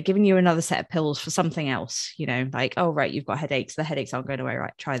issue, and they're giving you another set of pills for something else, like, oh right, you've got headaches, the headaches aren't going away,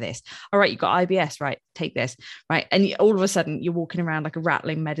 right, try this. All right, you've got IBS, right, take this, right. And all of a sudden you're walking around like a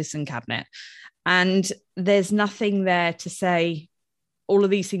rattling medicine cabinet, and there's nothing there to say all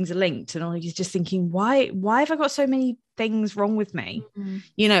of these things are linked, and all you're just thinking, why have I got so many things wrong with me? And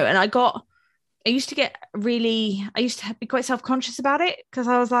I used to be quite self-conscious about it, because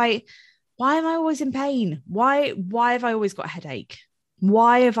I was like, why am I always in pain? Why have I always got a headache?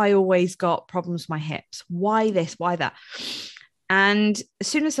 Why have I always got problems with my hips? Why this? Why that? And as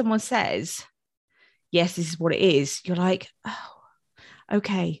soon as someone says, yes, this is what it is, you're like, oh,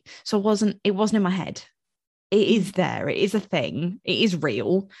 okay. So it wasn't in my head. It is there. It is a thing. It is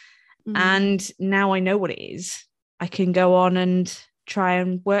real. And now I know what it is. I can go on and try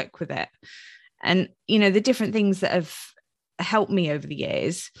and work with it. And, the different things that have helped me over the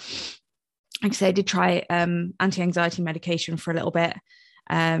years, like I said, I did try anti-anxiety medication for a little bit.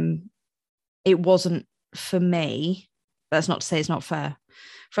 It wasn't for me. That's not to say it's not for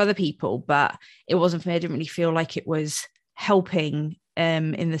other people, but it wasn't for me. I didn't really feel like it was helping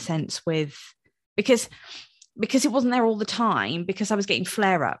in the sense because it wasn't there all the time, because I was getting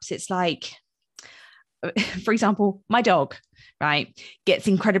flare-ups. It's like, for example, my dog, right, gets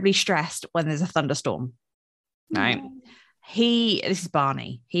incredibly stressed when there's a thunderstorm, right? This is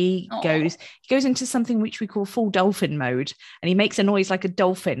Barney. He goes into something which we call full dolphin mode, and he makes a noise like a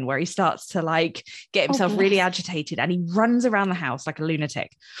dolphin, where he starts to like get himself really agitated, and he runs around the house like a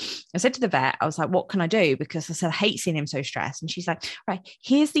lunatic. I said to the vet, I was like, what can I do? Because I said, I hate seeing him so stressed. And she's like, right,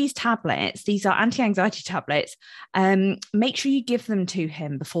 here's these tablets. These are anti-anxiety tablets. Make sure you give them to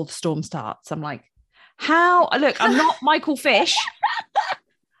him before the storm starts. I'm like, how? Look, I'm not Michael Fish.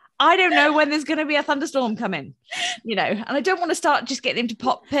 I don't know when there's going to be a thunderstorm coming, and I don't want to start just getting him to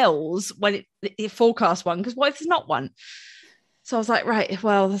pop pills when it forecasts one, because what if there's not one? So I was like, right,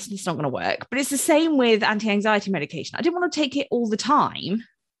 well, that's not going to work. But it's the same with anti-anxiety medication. I didn't want to take it all the time,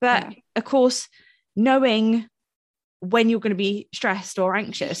 but of course, knowing when you're going to be stressed or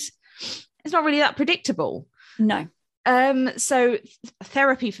anxious, it's not really that predictable. No. So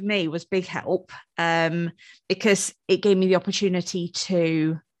therapy for me was big help, because it gave me the opportunity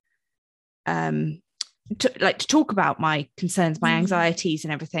to talk about my concerns, my anxieties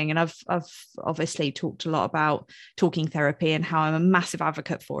and everything. And I've obviously talked a lot about talking therapy and how I'm a massive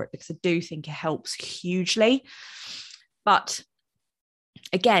advocate for it, because I do think it helps hugely. But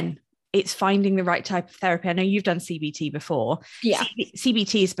again, it's finding the right type of therapy. I know you've done CBT before. Yeah.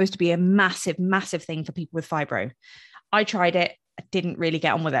 CBT is supposed to be a massive, massive thing for people with fibro. I tried it. I didn't really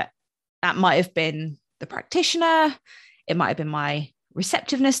get on with it. That might have been the practitioner. It might have been my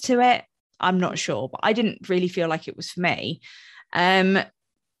receptiveness to it. I'm not sure, but I didn't really feel like it was for me. But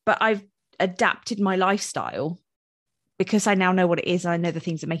I've adapted my lifestyle, because I now know what it is. And I know the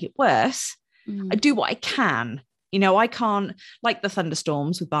things that make it worse. I do what I can. I can't, like the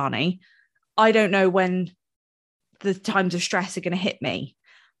thunderstorms with Barney, I don't know when the times of stress are going to hit me,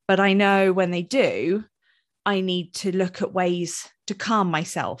 but I know when they do, I need to look at ways to calm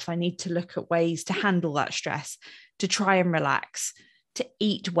myself. I need to look at ways to handle that stress, to try and relax, to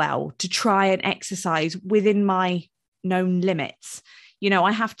eat well, to try and exercise within my known limits.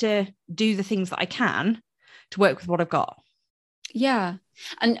 I have to do the things that I can to work with what I've got. Yeah.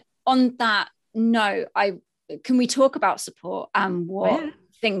 And on that note, can we talk about support and what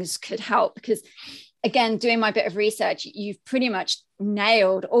things could help? Because again, doing my bit of research, you've pretty much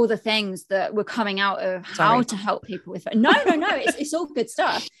nailed all the things that were coming out of how to help people with it. No, it's all good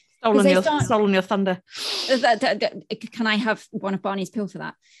stuff. Stolen your thunder. Can I have one of Barney's pills for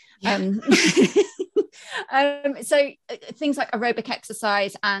that? So things like aerobic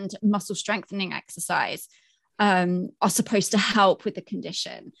exercise and muscle strengthening exercise are supposed to help with the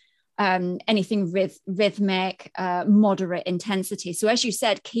condition. Anything rhythmic, moderate intensity. So as you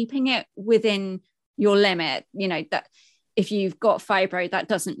said, keeping it within your limit, that if you've got fibro, that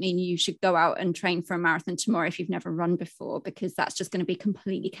doesn't mean you should go out and train for a marathon tomorrow if you've never run before, because that's just going to be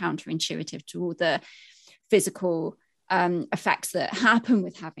completely counterintuitive to all the physical effects that happen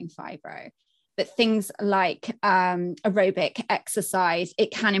with having fibro. But things like aerobic exercise,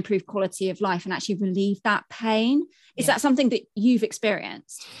 it can improve quality of life and actually relieve that pain. Is that something that you've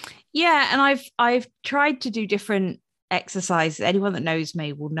experienced? Yeah, and I've tried to do different exercise, anyone that knows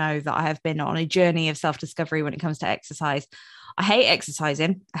me will know that I have been on a journey of self-discovery when it comes to exercise. I hate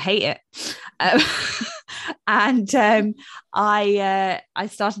exercising. I hate it. I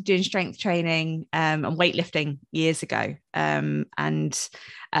started doing strength training and weightlifting years ago, and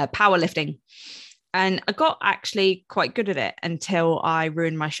powerlifting. And I got actually quite good at it until I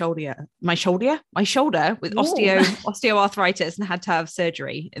ruined my shoulder with osteoarthritis, and had to have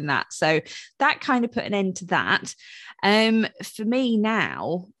surgery in that. So that kind of put an end to that. For me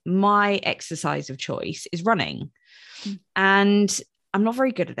now, my exercise of choice is running. And I'm not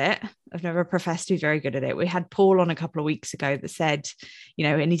very good at it. I've never professed to be very good at it. We had Paul on a couple of weeks ago that said,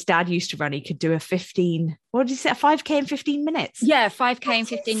 and his dad used to run, he could do a 5K in 15 minutes. Yeah, 5K in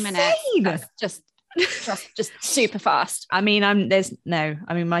 15 minutes. That's just super fast. I mean,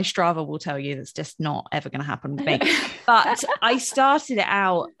 my Strava will tell you that's just not ever going to happen with me. But I started it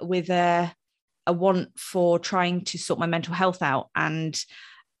out with a want for trying to sort my mental health out, and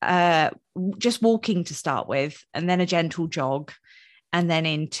just walking to start with, and then a gentle jog, and then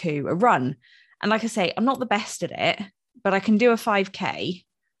into a run. And like I say, I'm not the best at it, but I can do a 5K. I'm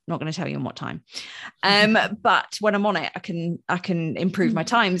not going to tell you in what time. But when I'm on it, I can improve my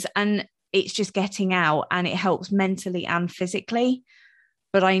times. And it's just getting out, and it helps mentally and physically.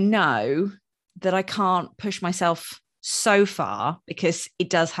 But I know that I can't push myself so far, because it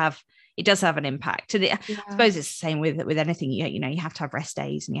does have an impact. And I suppose it's the same with anything. You have to have rest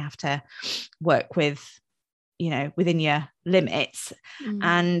days, and you have to work with, within your limits,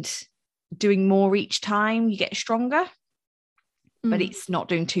 and doing more each time you get stronger. But it's not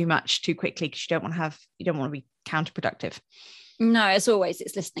doing too much too quickly, because you don't want to be counterproductive. No, as always,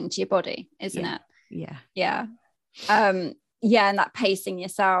 it's listening to your body, isn't it? Yeah. And that pacing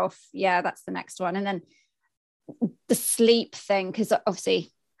yourself. Yeah, that's the next one. And then the sleep thing, because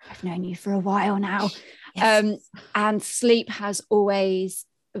obviously I've known you for a while now. Yes. And sleep has always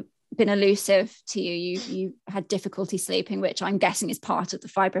been elusive to you. You had difficulty sleeping, which I'm guessing is part of the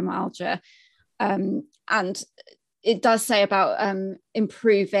fibromyalgia. And it does say about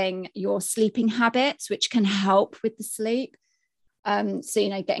improving your sleeping habits, which can help with the sleep. So,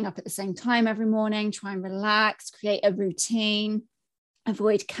 getting up at the same time every morning, try and relax, create a routine,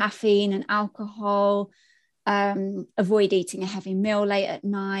 avoid caffeine and alcohol, avoid eating a heavy meal late at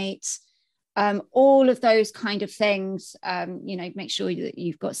night, all of those kind of things. Make sure that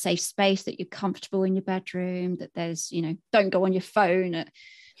you've got safe space, that you're comfortable in your bedroom, that there's, don't go on your phone at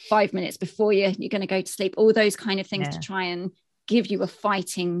 5 minutes before you're going to go to sleep, all those kind of things to try and give you a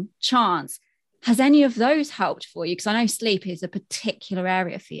fighting chance. Has any of those helped for you? Because I know sleep is a particular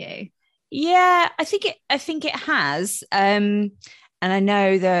area for you. Yeah, I think it has. And I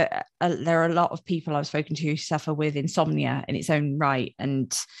know that there are a lot of people I've spoken to who suffer with insomnia in its own right.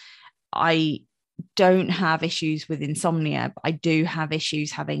 And I don't have issues with insomnia, but I do have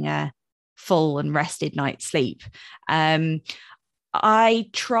issues having a full and rested night's sleep. I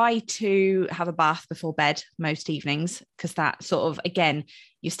try to have a bath before bed most evenings, because that sort of, again,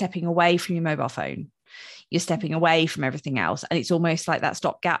 you're stepping away from your mobile phone, you're stepping away from everything else, and it's almost like that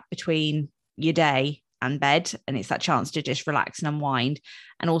stopgap between your day and bed, and it's that chance to just relax and unwind.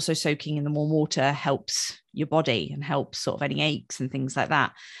 And also soaking in the warm water helps your body and helps sort of any aches and things like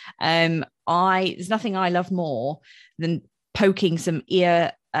that. There's nothing I love more than poking some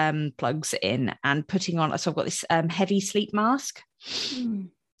ear plugs in and putting on. So I've got this heavy sleep mask.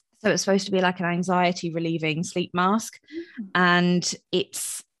 So it's supposed to be like an anxiety relieving sleep mask, and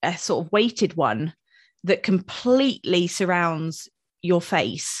it's a sort of weighted one that completely surrounds your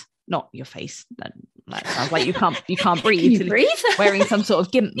face. Not your face. That sounds like you can't breathe. Can you breathe? Wearing some sort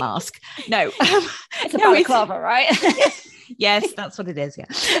of GIMP mask. No, it's a balaclava, right? Yes, that's what it is. Yeah,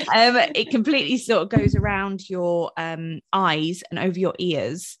 it completely sort of goes around your eyes and over your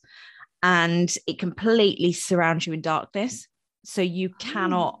ears, and it completely surrounds you in darkness. So you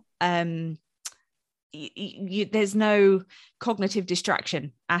cannot. There's no cognitive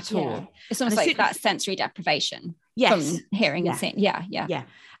distraction at all. It's almost like that sensory deprivation. Yes, from hearing and seeing. Yeah.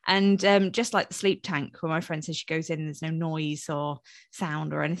 And just like the sleep tank, where my friend says she goes in, there's no noise or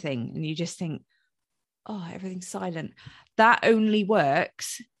sound or anything, and you just think, oh, everything's silent. That only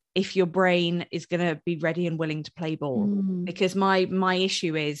works if your brain is going to be ready and willing to play ball. Because my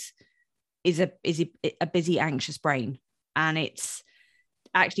issue is a busy, anxious brain, and it's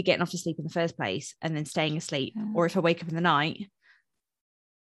actually getting off to sleep in the first place and then staying asleep. Or if I wake up in the night,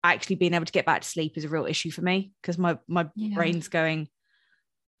 actually being able to get back to sleep is a real issue for me, because my brain's going,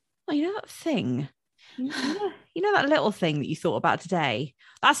 oh, that thing, you know, that little thing that you thought about today,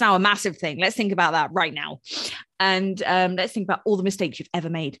 that's now a massive thing. Let's think about that right now. And let's think about all the mistakes you've ever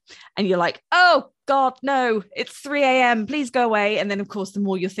made. And you're like, oh God, no, it's 3 a.m. Please go away. And then of course, the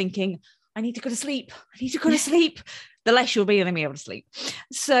more you're thinking, I need to go to sleep. I need to go to sleep, the less you'll be able to sleep.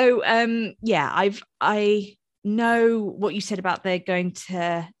 So I know what you said about the going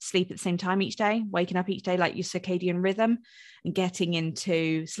to sleep at the same time each day, waking up each day, like your circadian rhythm and getting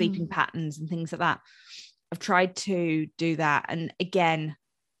into sleeping patterns and things like that. I've tried to do that. And again,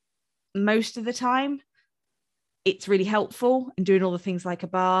 most of the time it's really helpful, and doing all the things like a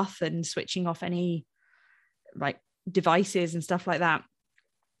bath and switching off any like devices and stuff like that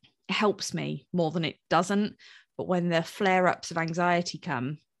helps me more than it doesn't. But when the flare-ups of anxiety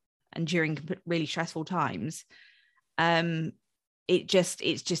come and during really stressful times, it's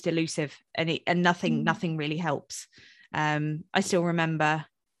just elusive, and nothing really helps. I still remember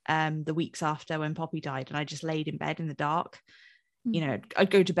the weeks after when Poppy died, and I just laid in bed in the dark. You know,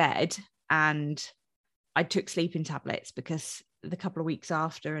 I'd go to bed and I took sleeping tablets because the couple of weeks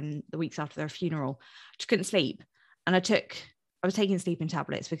after and the weeks after their funeral, I just couldn't sleep. And I was taking sleeping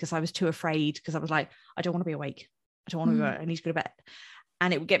tablets because I was too afraid, because I was like, I don't want to be awake. I don't want to be awake. I need to go to bed.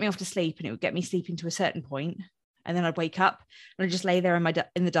 And it would get me off to sleep, and it would get me sleeping to a certain point. And then I'd wake up and I'd just lay there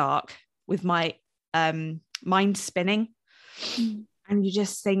in the dark with my mind spinning. And you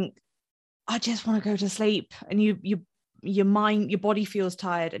just think, I just want to go to sleep. And your body feels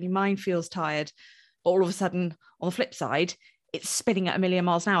tired and your mind feels tired. But all of a sudden, on the flip side, it's spinning at 1,000,000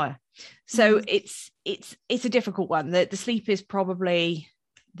 miles an hour. So it's a difficult one. The sleep is probably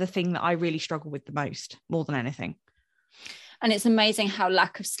the thing that I really struggle with the most, more than anything. And it's amazing how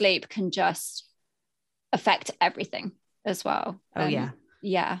lack of sleep can just affect everything as well.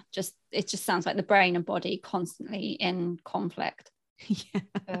 It just sounds like the brain and body constantly in conflict.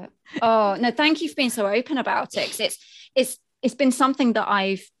 Yeah. Oh no, thank you for being so open about it, because it's been something that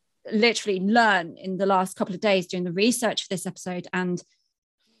I've literally learned in the last couple of days doing the research for this episode, and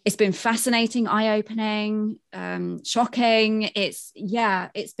it's been fascinating, eye-opening, shocking. It's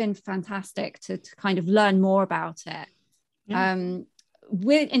been fantastic to kind of learn more about it.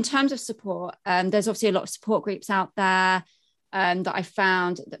 In terms of support, there's obviously a lot of support groups out there that I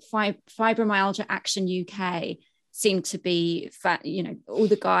found. That Fibromyalgia Action UK seem to be, all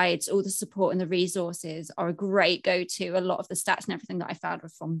the guides, all the support and the resources are a great go-to. A lot of the stats and everything that I found were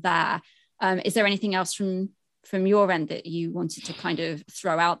from there. Is there anything else from your end that you wanted to kind of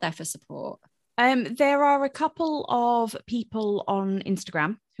throw out there for support? There are a couple of people on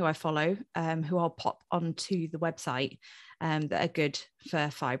Instagram who I follow, who I'll pop onto the website, that are good for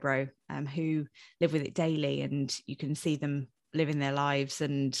fibro, who live with it daily, and you can see them living their lives,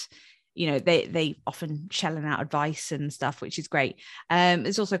 and you know, they often shelling out advice and stuff, which is great.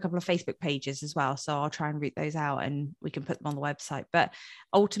 There's also a couple of Facebook pages as well, so I'll try and root those out and we can put them on the website. But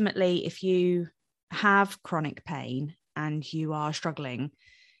ultimately, if you have chronic pain and you are struggling,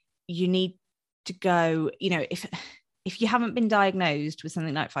 you need to go, you know, if you haven't been diagnosed with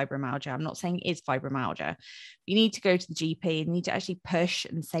something like fibromyalgia, I'm not saying it is fibromyalgia, you need to go to the GP and need to actually push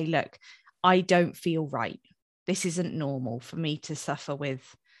and say, look, I don't feel right. This isn't normal for me to suffer with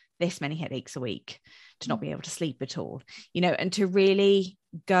this many headaches a week, to not be able to sleep at all, you know, and to really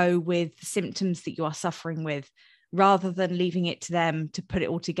go with the symptoms that you are suffering with, rather than leaving it to them to put it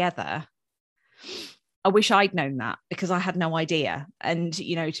all together. I wish I'd known that, because I had no idea. And,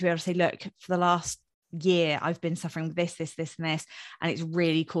 you know, to be able to say, look, for the last year, I've been suffering with this, and it's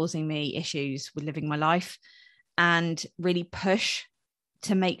really causing me issues with living my life, and really push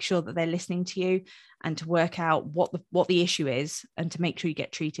to make sure that they're listening to you and to work out what the issue is, and to make sure you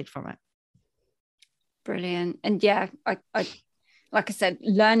get treated from it. Brilliant. And yeah, I like I said,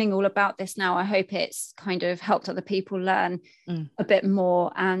 learning all about this now, I hope it's kind of helped other people learn a bit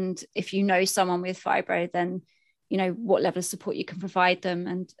more. And if you know someone with fibro, then you know what level of support you can provide them,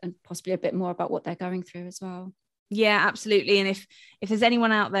 and possibly a bit more about what they're going through as well. Yeah, absolutely. And if there's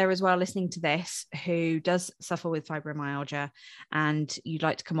anyone out there as well listening to this who does suffer with fibromyalgia, and you'd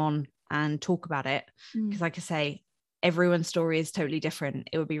like to come on and talk about it, because like I say, everyone's story is totally different,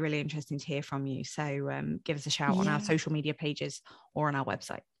 it would be really interesting to hear from you. So give us a shout on our social media pages or on our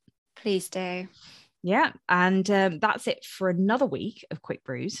website. Please do. Yeah. And that's it for another week of Quick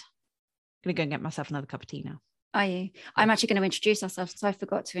Brews. I'm gonna go and get myself another cup of tea now. Are you? I'm actually going to introduce ourselves, because I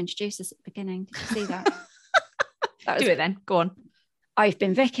forgot to introduce us at the beginning. Did you see that? Do it then. Go on. I've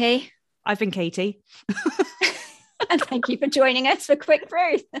been Vicky. I've been Katie. And thank you for joining us for Quick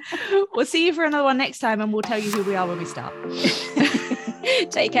Brews. We'll see you for another one next time, and we'll tell you who we are when we start.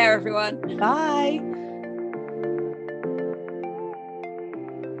 Take care, everyone. Bye.